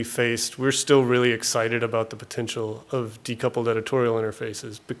challenges we faced, we're still really excited about the potential of decoupled editorial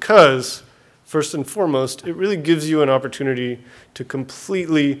interfaces because, first and foremost, it really gives you an opportunity to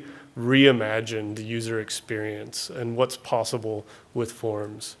completely reimagine the user experience and what's possible with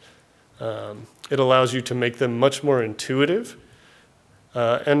forms. It allows you to make them much more intuitive,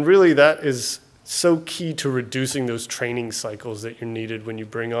 and really that is so key to reducing those training cycles that you're needed when you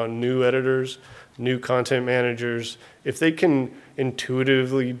bring on new editors, new content managers. If they can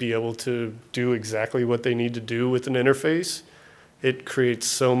intuitively be able to do exactly what they need to do with an interface, it creates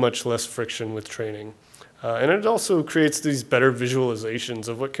so much less friction with training. And it also creates these better visualizations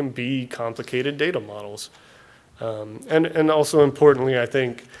of what can be complicated data models. And also importantly, I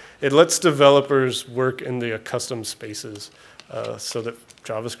think, it lets developers work in the custom spaces so that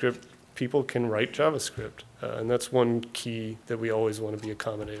JavaScript people can write JavaScript. And that's one key that we always want to be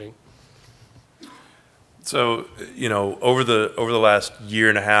accommodating. So, you know, over the last year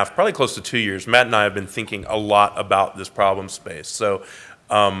and a half, probably close to 2 years, Matt and I have been thinking a lot about this problem space. So,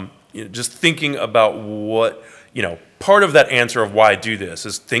 you know, just thinking about what, you know, part of that answer of why I do this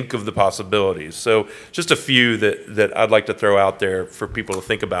is think of the possibilities. So, just a few that I'd like to throw out there for people to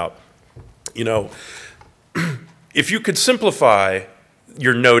think about. You know, if you could simplify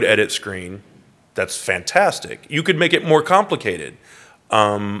your node edit screen, that's fantastic. You could make it more complicated.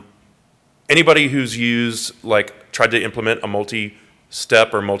 Anybody who's tried to implement a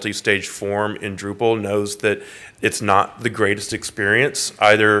multi-step or multi-stage form in Drupal knows that it's not the greatest experience,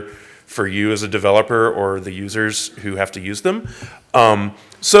 either for you as a developer or the users who have to use them.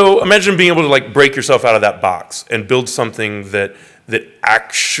 So imagine being able to break yourself out of that box and build something that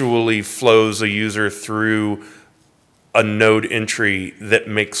actually flows a user through a node entry that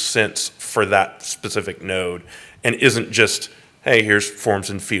makes sense for that specific node and isn't just, hey, here's forms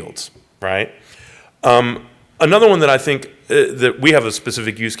and fields. Right. Another one that I think that we have a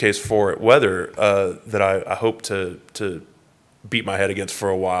specific use case for at Weather that I hope to beat my head against for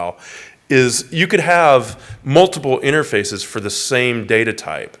a while is you could have multiple interfaces for the same data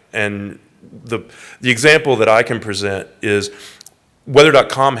type. And the example that I can present is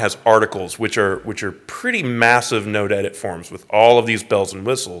Weather.com has articles, which are pretty massive node edit forms with all of these bells and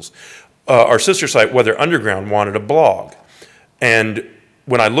whistles. Our sister site, Weather Underground, wanted a blog. And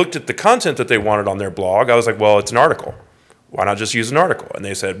when I looked at the content that they wanted on their blog, I was like, well, it's an article. Why not just use an article? And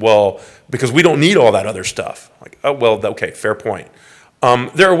they said, well, because we don't need all that other stuff. Like, oh, well, okay, fair point.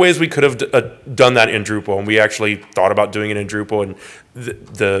 There are ways we could have done that in Drupal, and we actually thought about doing it in Drupal, and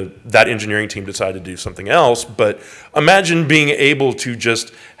that engineering team decided to do something else. But imagine being able to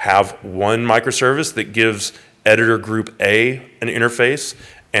just have one microservice that gives editor group A an interface,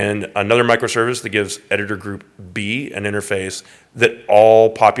 and another microservice that gives editor group B an interface that all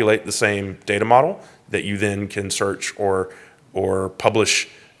populate the same data model that you then can search or publish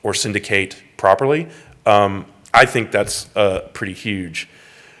or syndicate properly. I think that's pretty huge.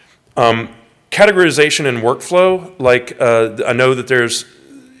 Categorization and workflow, I know that there's,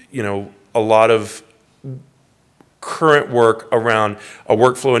 you know, a lot of current work around a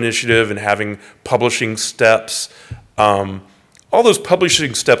workflow initiative and having publishing steps. All those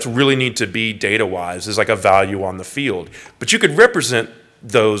publishing steps really need to be data-wise as like a value on the field. But you could represent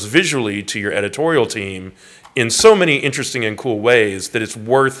those visually to your editorial team in so many interesting and cool ways that it's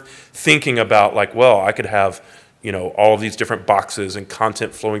worth thinking about, like, well, I could have, you know, all of these different boxes and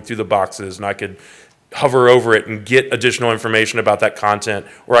content flowing through the boxes, and I could hover over it and get additional information about that content,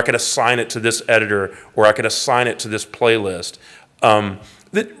 or I could assign it to this editor, or I could assign it to this playlist.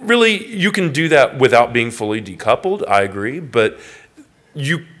 That really, you can do that without being fully decoupled, I agree, but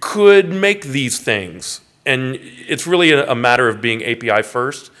you could make these things. And it's really a matter of being API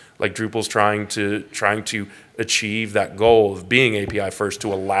first, like Drupal's trying to achieve that goal of being API first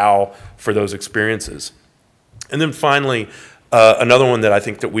to allow for those experiences. And then finally, another one that I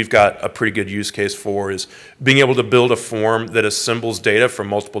think that we've got a pretty good use case for is being able to build a form that assembles data from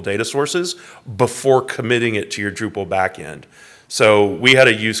multiple data sources before committing it to your Drupal backend. So we had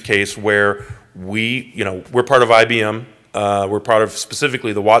a use case where we're part of IBM, we're part of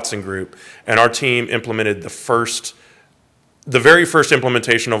specifically the Watson group, and our team implemented the very first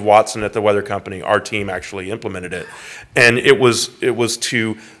implementation of Watson at the weather company. Our team actually implemented it, and it was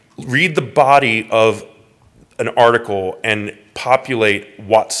to read the body of an article and populate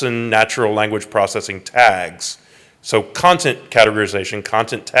Watson natural language processing tags, so content categorization,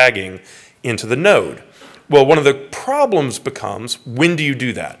 content tagging into the node. Well, one of the problems becomes, when do you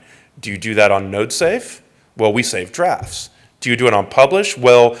do that? Do you do that on node safe? Well, we save drafts. Do you do it on publish?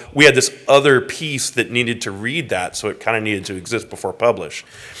 Well, we had this other piece that needed to read that, so it kind of needed to exist before publish.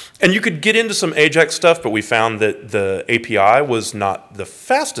 And you could get into some Ajax stuff, but we found that the API was not the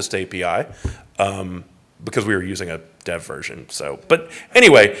fastest API because we were using a dev version. But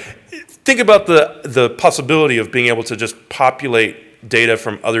anyway, think about the possibility of being able to just populate data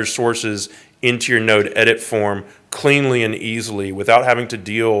from other sources into your node edit form cleanly and easily without having to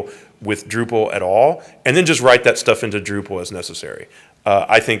deal with Drupal at all, and then just write that stuff into Drupal as necessary.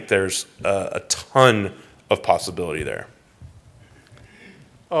 I think there's a ton of possibility there.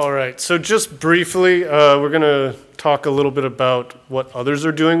 All right, so just briefly, we're going to talk a little bit about what others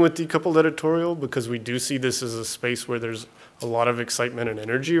are doing with decoupled editorial, because we do see this as a space where there's a lot of excitement and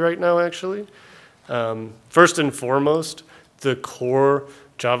energy right now, actually. First and foremost, the core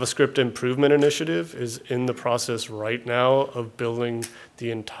JavaScript improvement initiative is in the process right now of building the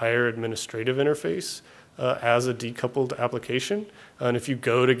entire administrative interface as a decoupled application. And if you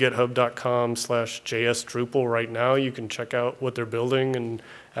go to github.com/jsdrupal right now, you can check out what they're building and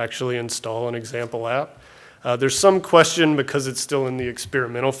actually install an example app. There's some question, because it's still in the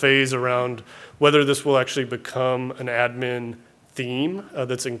experimental phase, around whether this will actually become an admin theme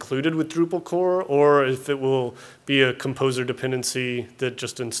that's included with Drupal core, or if it will be a composer dependency that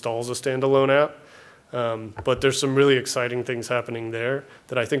just installs a standalone app. But there's some really exciting things happening there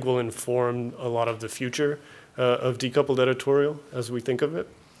that I think will inform a lot of the future of decoupled editorial as we think of it.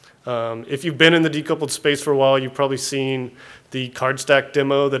 If you've been in the decoupled space for a while, you've probably seen the card stack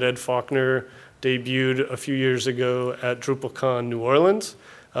demo that Ed Faulkner debuted a few years ago at DrupalCon New Orleans,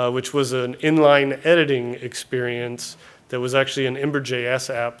 which was an inline editing experience that was actually an Ember.js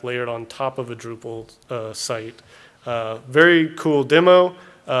app layered on top of a Drupal site. Very cool demo.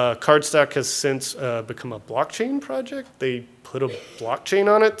 CardStack has since become a blockchain project. They put a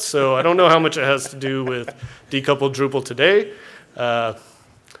blockchain on it, so I don't know how much it has to do with decoupled Drupal today.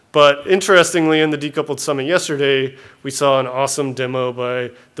 But interestingly, in the Decoupled Summit yesterday, we saw an awesome demo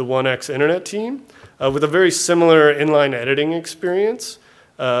by the 1X Internet team with a very similar inline editing experience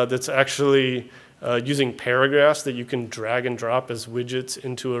that's actually using paragraphs that you can drag and drop as widgets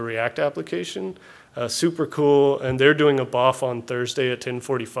into a React application. Super cool, and they're doing a BOF on Thursday at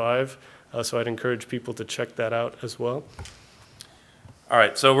 10:45, so I'd encourage people to check that out as well. All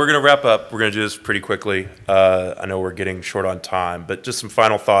right, so we're going to wrap up. We're going to do this pretty quickly. I know we're getting short on time, but just some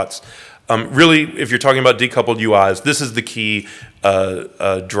final thoughts. Really, if you're talking about decoupled UIs, this is the key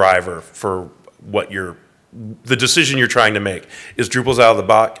driver for what the decision you're trying to make. Is Drupal's out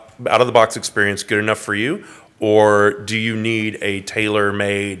of the box experience good enough for you, or do you need a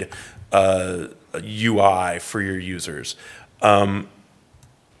tailor-made UI for your users?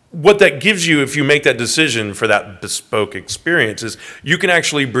 What that gives you, if you make that decision for that bespoke experience, is you can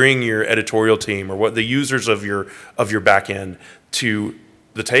actually bring your editorial team or what the users of your backend to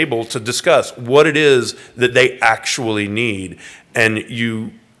the table to discuss what it is that they actually need, and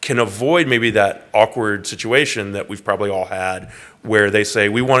you can avoid maybe that awkward situation that we've probably all had where they say,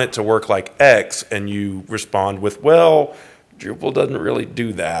 we want it to work like X, and you respond with, well, Drupal doesn't really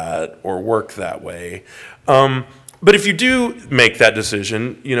do that or work that way. But if you do make that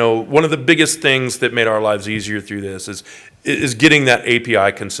decision, you know, one of the biggest things that made our lives easier through this is getting that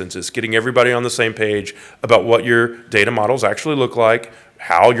API consensus, getting everybody on the same page about what your data models actually look like,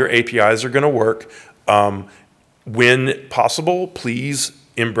 how your APIs are going to work. When possible, please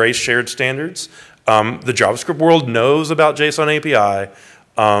embrace shared standards. The JavaScript world knows about JSON API.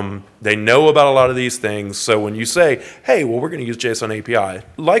 They know about a lot of these things. So when you say, hey, well, we're going to use JSON API,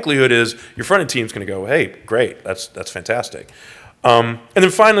 likelihood is your front-end team's going to go, hey, great, that's fantastic. And then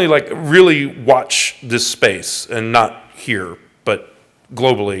finally, like, really watch this space, and not here, but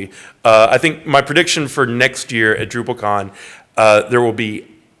globally. I think my prediction for next year at DrupalCon, there will be,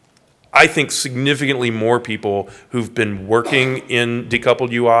 I think, significantly more people who've been working in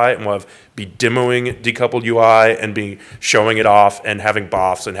decoupled UI and will be demoing decoupled UI and be showing it off and having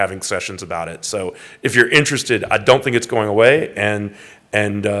BOFs and having sessions about it. So if you're interested, I don't think it's going away, and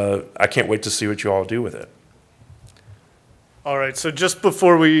I can't wait to see what you all do with it. All right, so just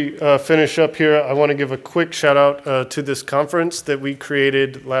before we finish up here, I want to give a quick shout out to this conference that we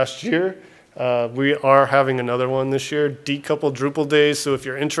created last year. We are having another one this year, Decoupled Drupal Days. So if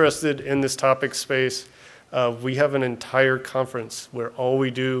you're interested in this topic space, we have an entire conference where all we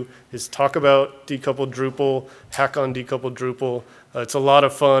do is talk about decoupled Drupal, hack on decoupled Drupal. It's a lot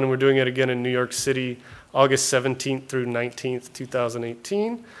of fun. We're doing it again in New York City, August 17th through 19th,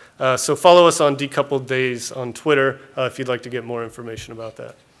 2018. So follow us on Decoupled Days on Twitter if you'd like to get more information about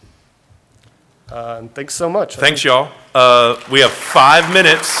that. And thanks so much. Thanks, y'all. We have 5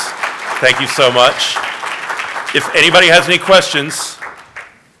 minutes. Thank you so much. If anybody has any questions,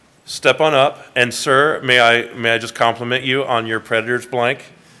 step on up. And sir, may I just compliment you on your Predators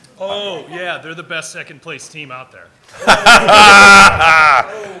blank? Oh, yeah, they're the best second place team out there.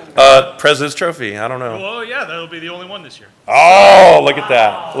 President's Trophy, I don't know. Oh, yeah, that'll be the only one this year. Oh, look at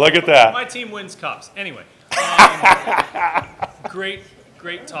that. Look at that. My team wins cups. Anyway, great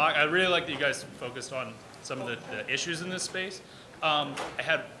talk. I really like that you guys focused on some of the issues in this space. I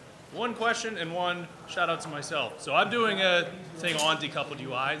had one question and one shout out to myself. So I'm doing a thing on decoupled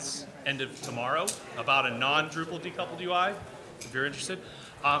UIs end of tomorrow about a non-Drupal decoupled UI, if you're interested.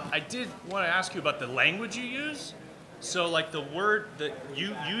 I did want to ask you about the language you use. So like the word that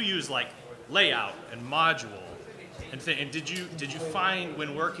you use, like layout and module And did you find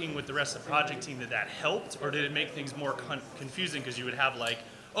when working with the rest of the project team that helped, or did it make things more confusing because you would have like,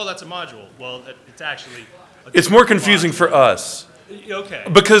 oh, that's a module. Well, it's actually it's more confusing for us. Okay.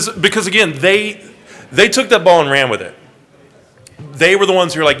 Because again, they took that ball and ran with it. They were the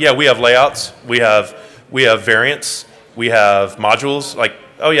ones who were like, yeah, we have layouts, we have variants, we have modules. Like,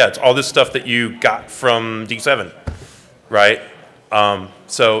 oh yeah, it's all this stuff that you got from D7, right?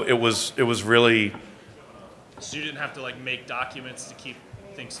 So it was really. So you didn't have to like make documents to keep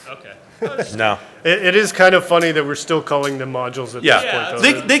things. Okay. No. It is kind of funny that we're still calling them modules at this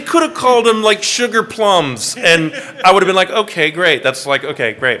point. They could have called them like sugar plums, and I would have been like, okay, great. That's like,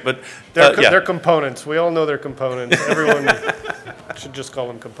 okay, great. But they're components. We all know they're components. Everyone should just call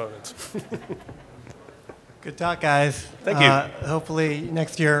them components. Good talk, guys. Thank you. Hopefully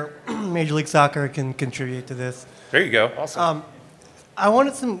next year, Major League Soccer can contribute to this. There you go. Awesome. I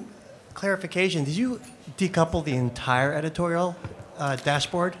wanted some clarification. Did you decouple the entire editorial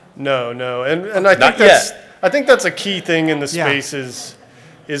dashboard? No, and I think that's a key thing in the space is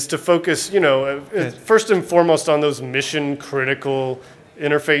to focus, first and foremost on those mission critical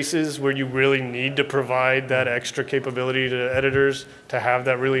interfaces where you really need to provide that extra capability to editors to have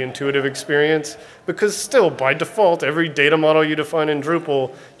that really intuitive experience. Because still, by default, every data model you define in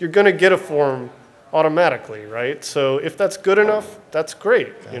Drupal, you're going to get a form automatically, right? So if that's good enough, that's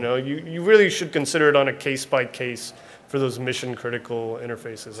great. You really should consider it on a case by case for those mission critical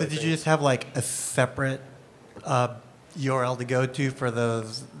interfaces. So did you just have like a separate URL to go to for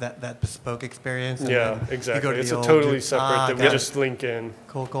those that bespoke experience? And yeah, exactly. It's a totally separate that we just link in.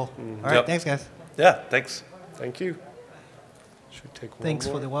 Cool. Mm-hmm. All right, thanks, guys. Yeah, thanks. Thank you. Should we take one Thanks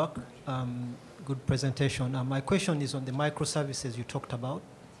more? for the work. Good presentation. My question is on the microservices you talked about.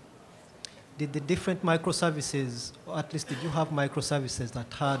 Did the different microservices, or at least did you have microservices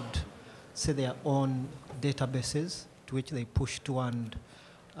that had, say, their own databases to which they pushed to, and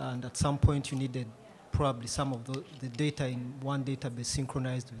at some point you needed probably some of the data in one database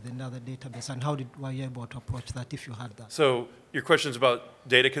synchronized with another database, and how were you able to approach that if you had that? So your question's about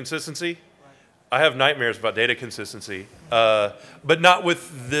data consistency? Right. I have nightmares about data consistency, but not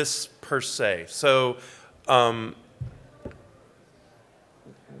with this per se. So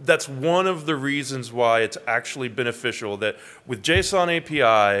that's one of the reasons why it's actually beneficial that with JSON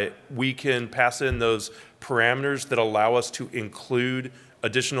API, we can pass in those parameters that allow us to include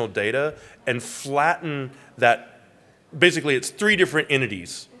additional data and flatten that. Basically, it's three different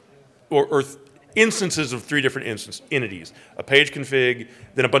entities or instances of three different entities, a page config,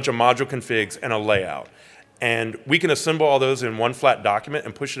 then a bunch of module configs, and a layout. And we can assemble all those in one flat document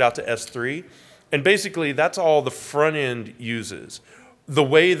and push it out to S3. And basically, that's all the front end uses. The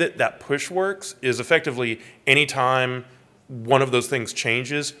way that push works is effectively anytime one of those things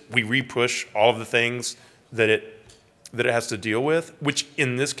changes, we re-push all of the things that it has to deal with, which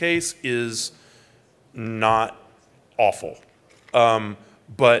in this case is not awful.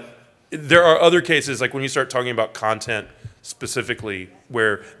 But there are other cases, like when you start talking about content specifically,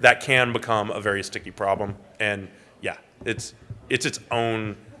 where that can become a very sticky problem. And yeah, it's its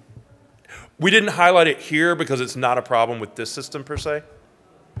own. We didn't highlight it here because it's not a problem with this system per se,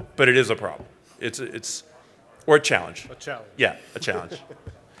 but it is a problem. Or a challenge. A challenge. Yeah, a challenge.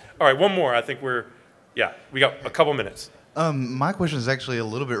 All right, one more. I think we got a couple minutes. My question is actually a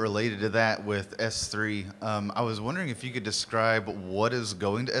little bit related to that with S3. I was wondering if you could describe what is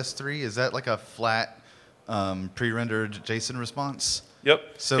going to S3. Is that like a flat pre-rendered JSON response?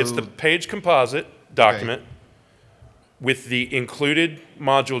 Yep. So it's the page composite document with the included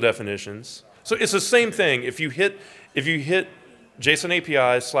module definitions. So it's the same thing. If you hit JSON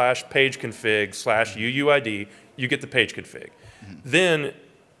API / page config / UUID, you get the page config. Mm-hmm. Then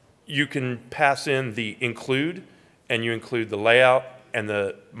you can pass in the include, and you include the layout and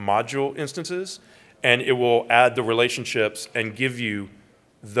the module instances, and it will add the relationships and give you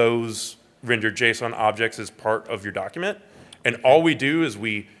those rendered JSON objects as part of your document. And all we do is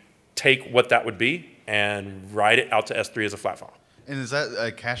we take what that would be and write it out to S3 as a flat file. And is that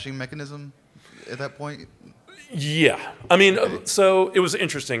a caching mechanism at that point? Yeah. I mean, so it was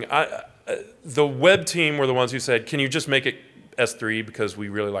interesting. The web team were the ones who said, can you just make it S3 because we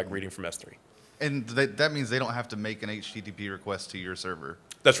really like reading from S3. And that means they don't have to make an HTTP request to your server.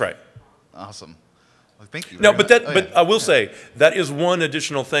 That's right. Awesome. Well, thank you. No, but I will say that is one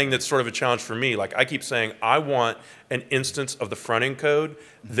additional thing that's sort of a challenge for me. Like I keep saying, I want an instance of the front end code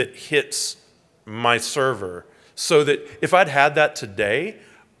that hits my server, so that if I'd had that today,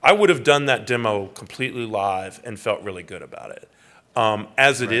 I would have done that demo completely live and felt really good about it.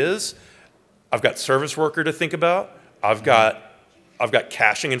 As it is, I've got service worker to think about. I've got I've got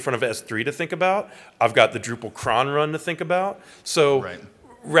caching in front of S3 to think about. I've got the Drupal cron run to think about. So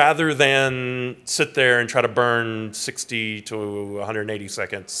rather than sit there and try to burn 60 to 180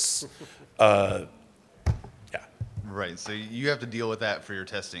 seconds, yeah. Right. So you have to deal with that for your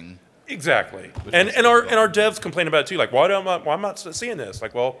testing. Exactly. And our devs complain about it too. Like, why am I not seeing this?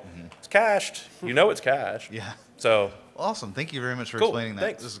 Like, well, it's cached. You know it's cached. Yeah. So awesome. Thank you very much for cool. explaining that.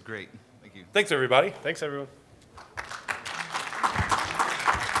 Thanks. This is great. Thank you. Thanks, everybody. Thanks, everyone.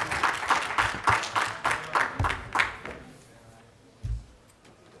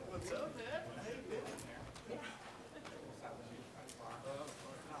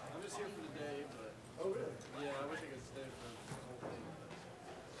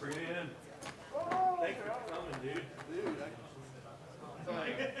 Bring it in. Thank you for coming, dude. I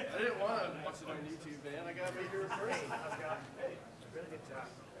didn't want to watch it on YouTube, man. I got to be here in person. Hey, really good job.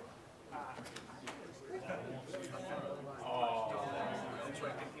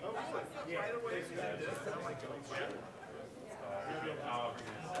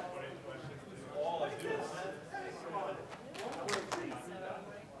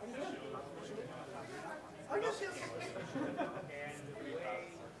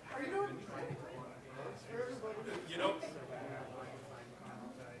 You know,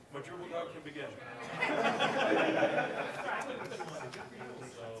 my Drupal dog can begin.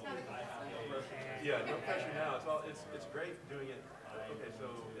 Yeah, no pressure now. It's great doing it. Okay,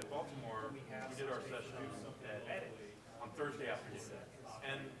 so in Baltimore, we did our session on Thursday afternoon,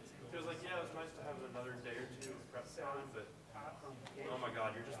 and it was like, yeah, it was nice to have another day or two of prep time, but oh my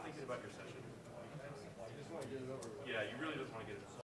God, you're just thinking about your session.